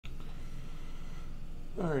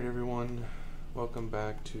Alright everyone, welcome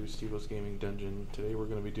back to Stevo's Gaming Dungeon. Today we're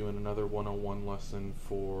going to be doing another 101 lesson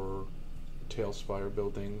for TaleSpire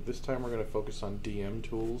building. This time we're going to focus on DM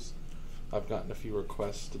tools. I've gotten a few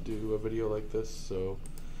requests to do a video like this, so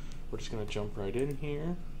we're just going to jump right in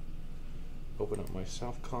here. Open up my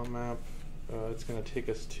Southcon map. It's going to take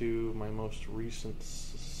us to my most recent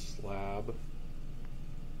slab.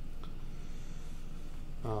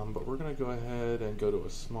 But we're going to go ahead and go to a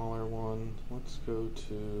smaller one. Let's go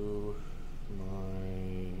to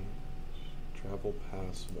my Travel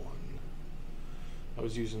Pass 1. I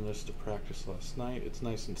was using this to practice last night. It's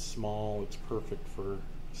nice and small. It's perfect for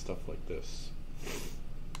stuff like this.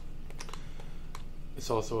 It's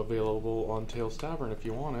also available on Tales Tavern if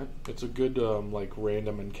you want it. It's a good like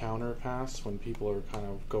random encounter pass when people are kind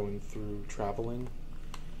of going through traveling.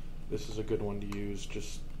 This is a good one to use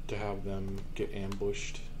just to have them get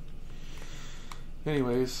ambushed.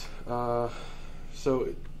 Anyways, the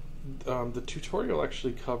tutorial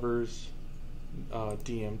actually covers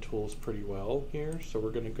DM tools pretty well here, so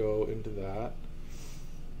we're going to go into that.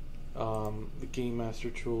 The Game Master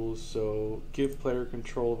tools, so give player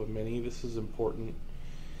control of a mini. This is important.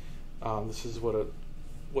 This is what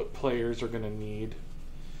players are going to need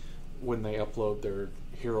when they upload their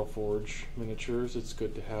Hero Forge miniatures. It's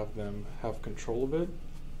good to have them have control of it.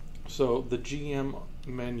 So the GM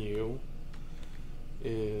menu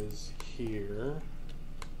is here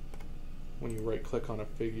when you right click on a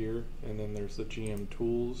figure, and then there's the GM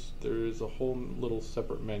tools. There is a whole little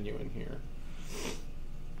separate menu in here.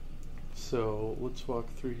 So let's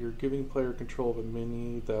walk through here. Giving player control of a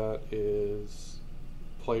mini, that is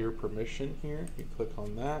player permission here. You click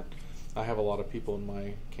on that. I have a lot of people in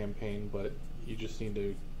my campaign, but you just need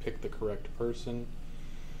to pick the correct person.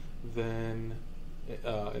 Then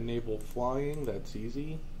enable flying, that's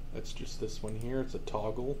easy. That's just this one here. It's a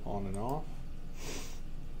toggle on and off.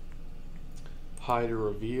 Hide or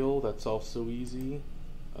reveal, that's also easy.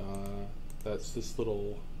 That's this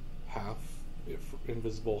little half,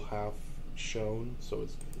 invisible half shown, so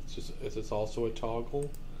it's also a toggle.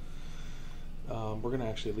 We're gonna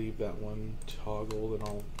actually leave that one toggled,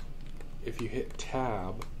 and if you hit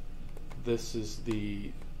tab, this is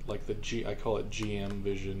I call it GM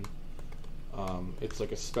vision. It's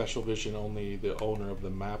like a special vision only the owner of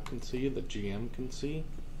the map can see, the GM can see.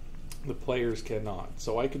 The players cannot.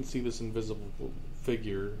 So I can see this invisible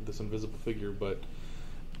figure, but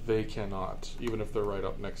they cannot, even if they're right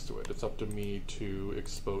up next to it. It's up to me to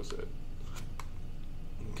expose it.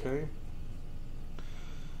 Okay.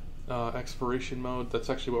 Expiration mode,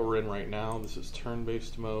 that's actually what we're in right now. This is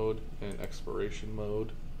turn-based mode and expiration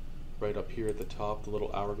mode. Right up here at the top, the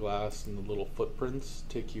little hourglass and the little footprints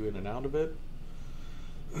take you in and out of it.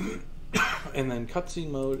 And then cutscene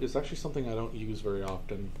mode is actually something I don't use very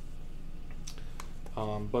often.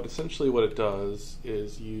 But essentially what it does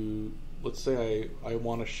is let's say I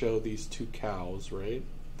want to show these two cows, right?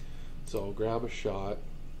 So I'll grab a shot,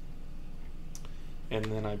 and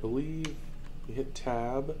then I believe you hit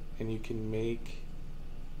tab, and you can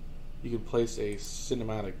place a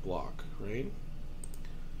cinematic block, right?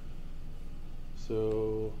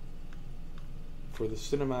 So for the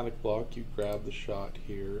cinematic block, you grab the shot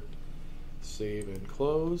here, save and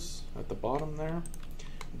close at the bottom there.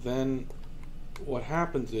 Then what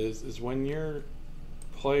happens is when your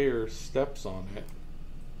player steps on it,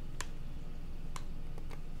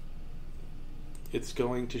 it's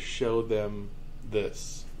going to show them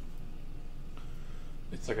this.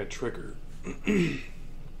 It's like a trigger. Okay,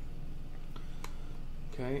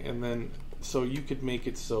 and then so you could make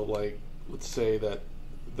it so, like, let's say that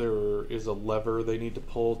there is a lever they need to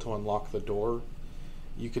pull to unlock the door.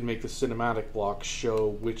 You can make the cinematic block show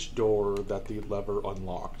which door that the lever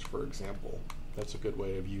unlocked, for example. That's a good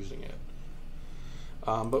way of using it.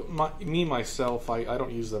 But myself, I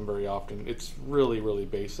don't use them very often. It's really, really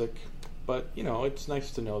basic, but you know, it's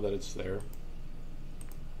nice to know that it's there.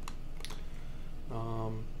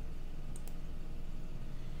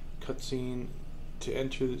 Cutscene. To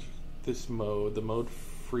enter this mode, the mode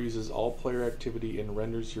freezes all player activity and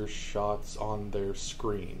renders your shots on their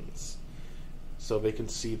screens, so they can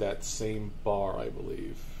see that same bar, I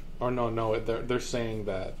believe. Or no, they're saying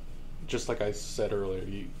that, just like I said earlier,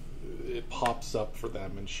 it pops up for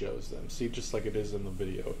them and shows them. See, just like it is in the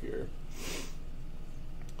video here.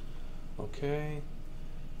 Okay,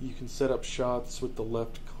 you can set up shots with the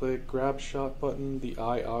left click, grab shot button, the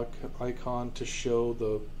eye icon to show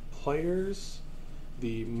the players.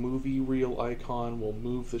 The movie reel icon will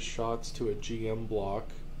move the shots to a GM block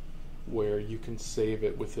where you can save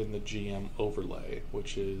it within the GM overlay,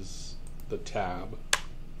 which is the tab.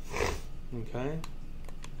 Okay.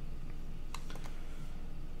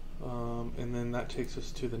 that takes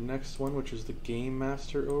us to the next one, which is the Game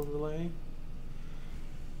Master overlay.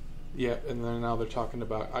 Yeah, and then now they're talking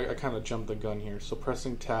about, I kind of jumped the gun here. So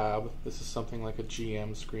pressing tab, this is something like a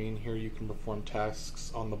GM screen. Here you can perform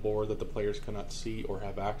tasks on the board that the players cannot see or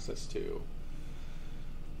have access to.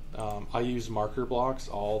 I use marker blocks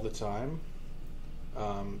all the time.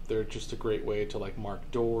 They're just a great way to like mark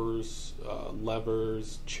doors,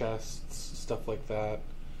 levers, chests, stuff like that.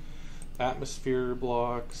 Atmosphere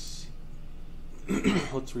blocks.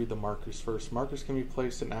 Let's read the markers first. Markers can be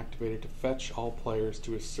placed and activated to fetch all players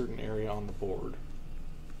to a certain area on the board.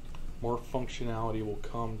 More functionality will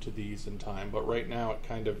come to these in time, but right now it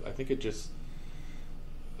kind of, I think it just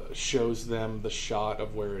shows them the shot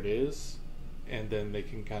of where it is, and then they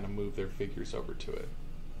can kind of move their figures over to it.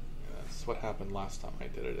 That's what happened last time I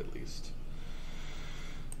did it, at least.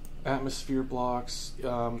 Atmosphere blocks.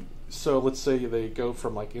 So let's say they go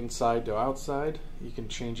from like inside to outside. You can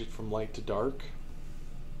change it from light to dark.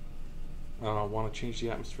 Want to change the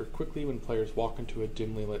atmosphere quickly when players walk into a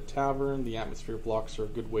dimly lit tavern. The atmosphere blocks are a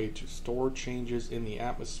good way to store changes in the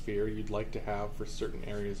atmosphere you'd like to have for certain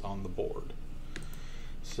areas on the board.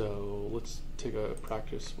 So let's take a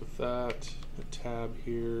practice with that. A tab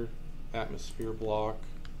here, atmosphere block.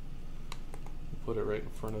 Put it right in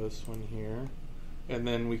front of this one here. And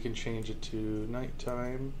then we can change it to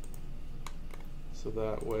nighttime. So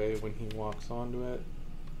that way when he walks onto it,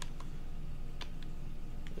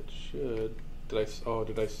 it should, did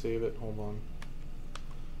I save it? Hold on.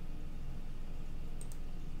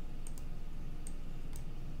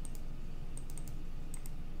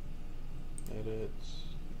 Edit.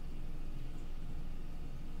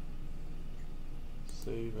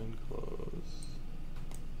 Save and close.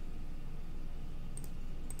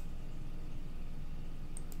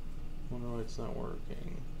 I wonder why it's not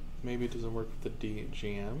working. Maybe it doesn't work with the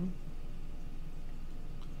GM.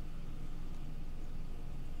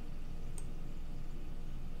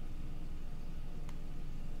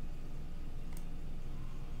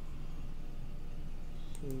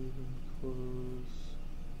 Save and close.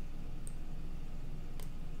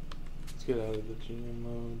 Let's get out of the GM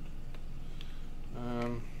mode.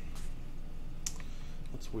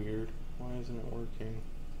 That's weird. Why isn't it working?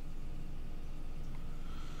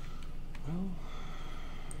 Well,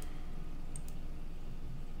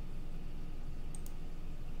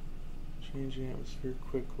 change the atmosphere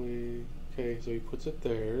quickly. Okay, so he puts it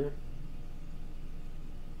there.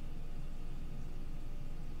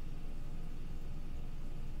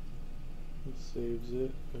 He saves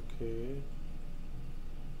it. Okay.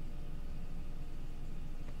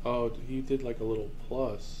 Oh, he did like a little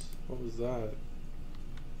plus. What was that?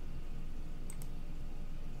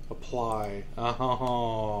 Apply.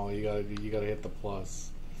 Oh, you gotta hit the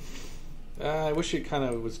plus. I wish it kind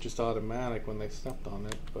of was just automatic when they stepped on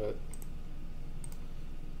it, but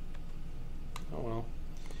oh well.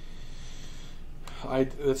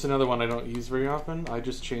 That's another one I don't use very often. I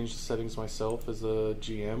just change the settings myself as a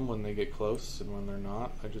GM when they get close, and when they're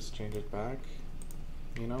not, I just change it back.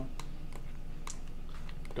 You know,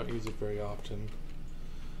 don't use it very often.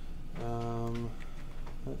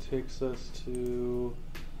 That takes us to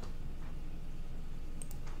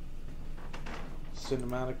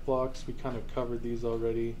cinematic blocks. We kind of covered these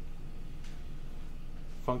already.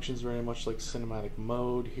 Functions very much like cinematic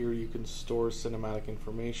mode. Here you can store cinematic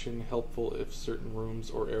information, helpful if certain rooms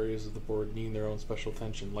or areas of the board need their own special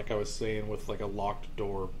attention. Like I was saying, with like a locked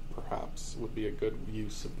door perhaps would be a good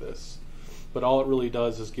use of this. But all it really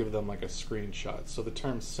does is give them like a screenshot. So the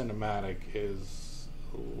term cinematic is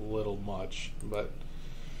a little much, but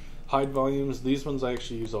hide volumes, these ones I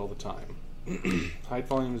actually use all the time. Hide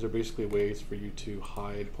volumes are basically ways for you to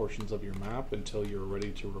hide portions of your map until you're ready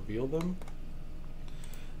to reveal them.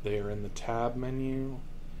 They are in the tab menu.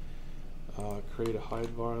 Create a hide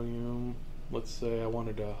volume. Let's say I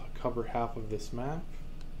wanted to cover half of this map.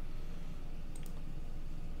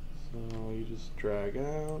 So you just drag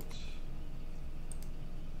out.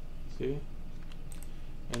 See?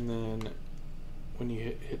 And then when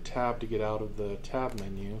you hit tab to get out of the tab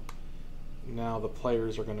menu, now the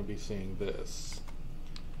players are going to be seeing this.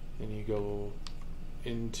 Then you go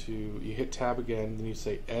into, you hit tab again, then you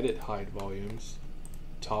say edit hide volumes,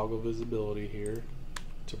 toggle visibility here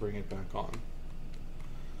to bring it back on.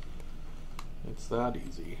 It's that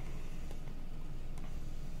easy.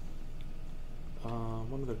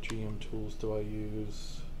 What other GM tools do I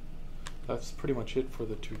use? That's pretty much it for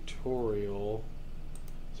the tutorial.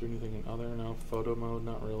 Is there anything in other? No. Photo mode?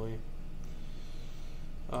 Not really.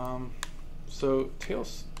 So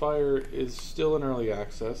TaleSpire is still in early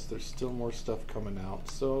access. There's still more stuff coming out.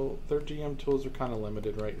 So their GM tools are kind of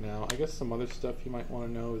limited right now. I guess some other stuff you might want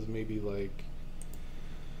to know is maybe like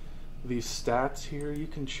These stats here you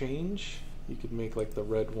can change. You could make like the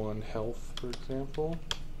red one health, for example.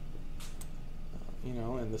 You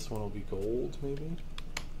know, and this one will be gold, maybe.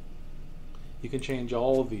 You can change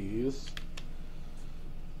all of these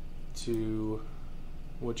to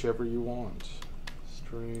whichever you want.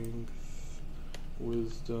 Strength,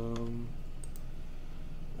 wisdom,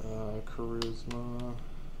 charisma,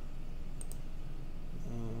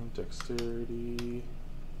 dexterity.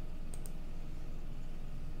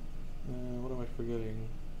 What am I forgetting?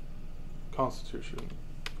 Constitution.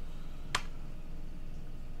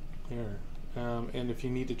 Here. And if you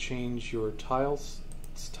need to change your tiles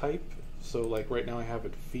type, so like right now I have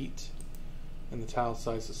it feet, and the tile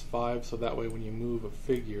size is 5, so that way when you move a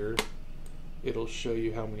figure, it'll show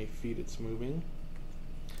you how many feet it's moving.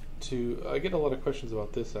 I get a lot of questions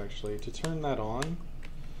about this actually. To turn that on,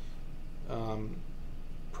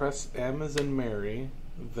 press M as in Mary,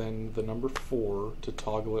 then the number 4 to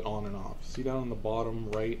toggle it on and off. See down on the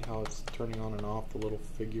bottom right how it's turning on and off, the little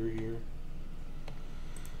figure here?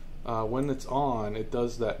 When it's on, it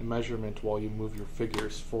does that measurement while you move your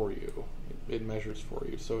figures for you. It measures for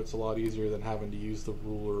you, so it's a lot easier than having to use the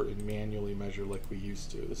ruler and manually measure like we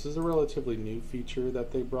used to. This is a relatively new feature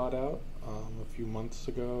that they brought out a few months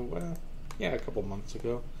ago. Well, yeah, a couple months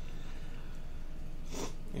ago.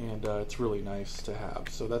 And it's really nice to have.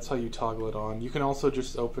 So that's how you toggle it on. You can also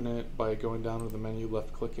just open it by going down to the menu,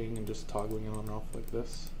 left clicking, and just toggling it on and off like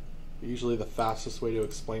this. Usually the fastest way to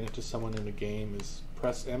explain it to someone in a game is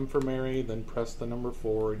press M for Mary, then press the number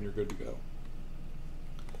 4, and you're good to go.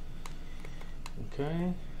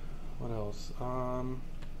 Okay, what else?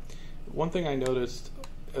 One thing I noticed,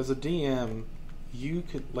 as a DM, you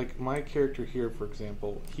could, like my character here for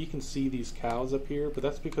example, he can see these cows up here, but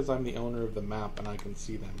that's because I'm the owner of the map and I can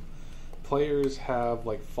see them. Players have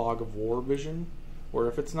like fog of war vision, where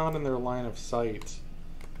if it's not in their line of sight,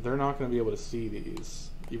 they're not going to be able to see these,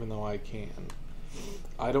 even though I can.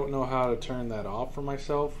 I don't know how to turn that off for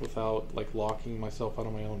myself without like locking myself out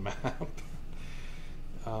of my own map.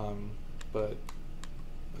 But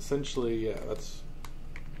essentially, yeah, that's...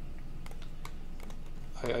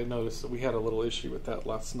 I noticed that we had a little issue with that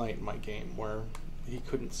last night in my game, where he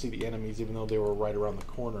couldn't see the enemies even though they were right around the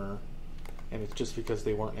corner, and it's just because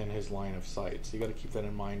they weren't in his line of sight. So you got to keep that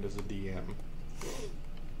in mind as a DM.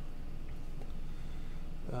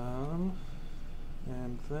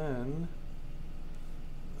 And then,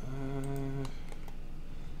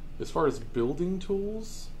 as far as building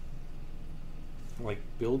tools, like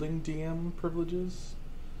building DM privileges,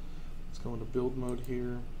 let's go into build mode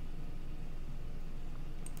here.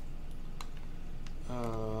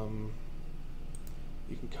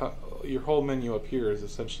 You can cut your whole menu up here is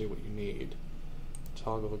essentially what you need.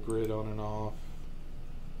 Toggle the grid on and off.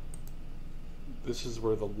 This is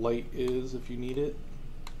where the light is if you need it.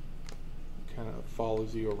 It kind of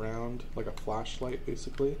follows you around like a flashlight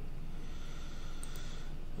basically.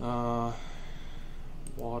 Water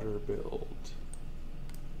build.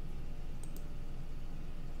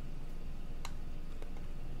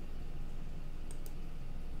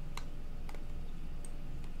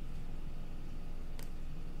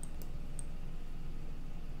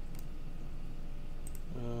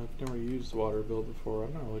 I've never used water build before.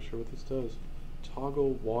 I'm not really sure what this does.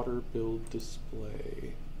 Toggle water build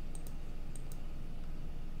display.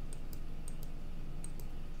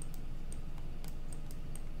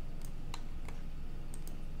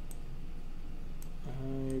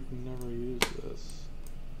 I've never used this.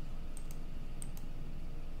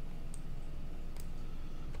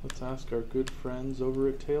 Let's ask our good friends over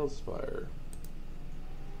at TaleSpire.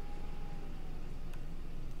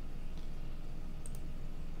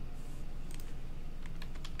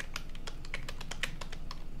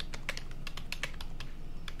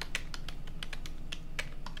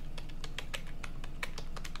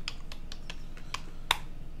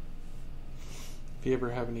 If you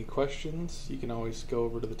ever have any questions, you can always go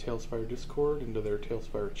over to the TaleSpire Discord, into their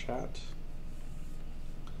TaleSpire chat,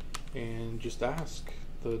 and just ask.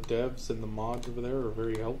 The devs and the mods over there are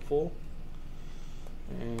very helpful,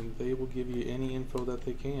 and they will give you any info that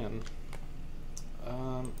they can.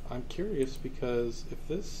 I'm curious because if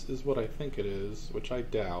this is what I think it is, which I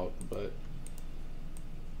doubt, but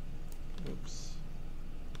oops,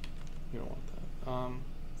 you don't want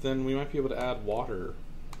that. Then we might be able to add water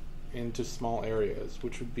into small areas,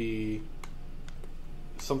 which would be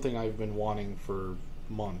something I've been wanting for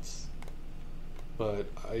months, but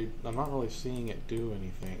I'm not really seeing it do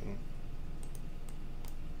anything.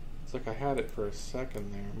 It's like I had it for a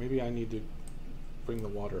second there. Maybe I need to bring the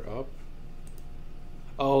water up.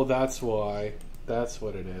 Oh, that's why. That's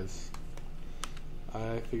what it is.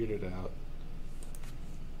 I figured it out.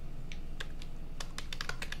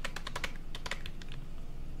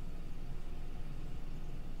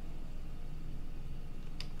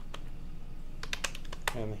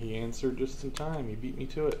 And he answered just in time. He beat me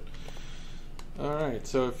to it. Alright,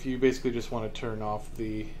 so if you basically just want to turn off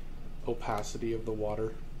the opacity of the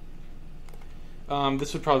water.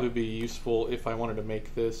 This would probably be useful if I wanted to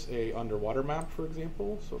make this a underwater map, for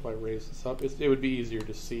example. So if I raise this up, it would be easier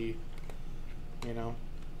to see, you know.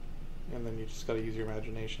 And then you just got to use your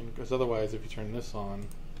imagination, because otherwise if you turn this on,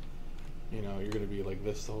 you know, you're going to be like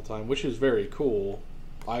this the whole time, which is very cool.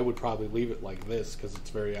 I would probably leave it like this because it's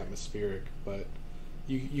very atmospheric, but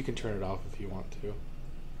you can turn it off if you want to.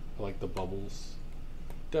 I like the bubbles.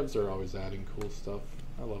 Devs are always adding cool stuff.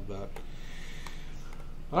 I love that.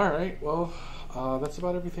 Alright, well, that's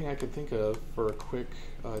about everything I could think of for a quick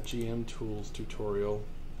GM tools tutorial.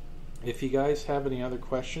 If you guys have any other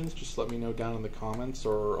questions, just let me know down in the comments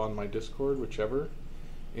or on my Discord, whichever,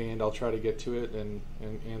 and I'll try to get to it and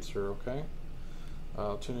answer, okay?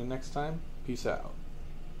 Tune in next time. Peace out.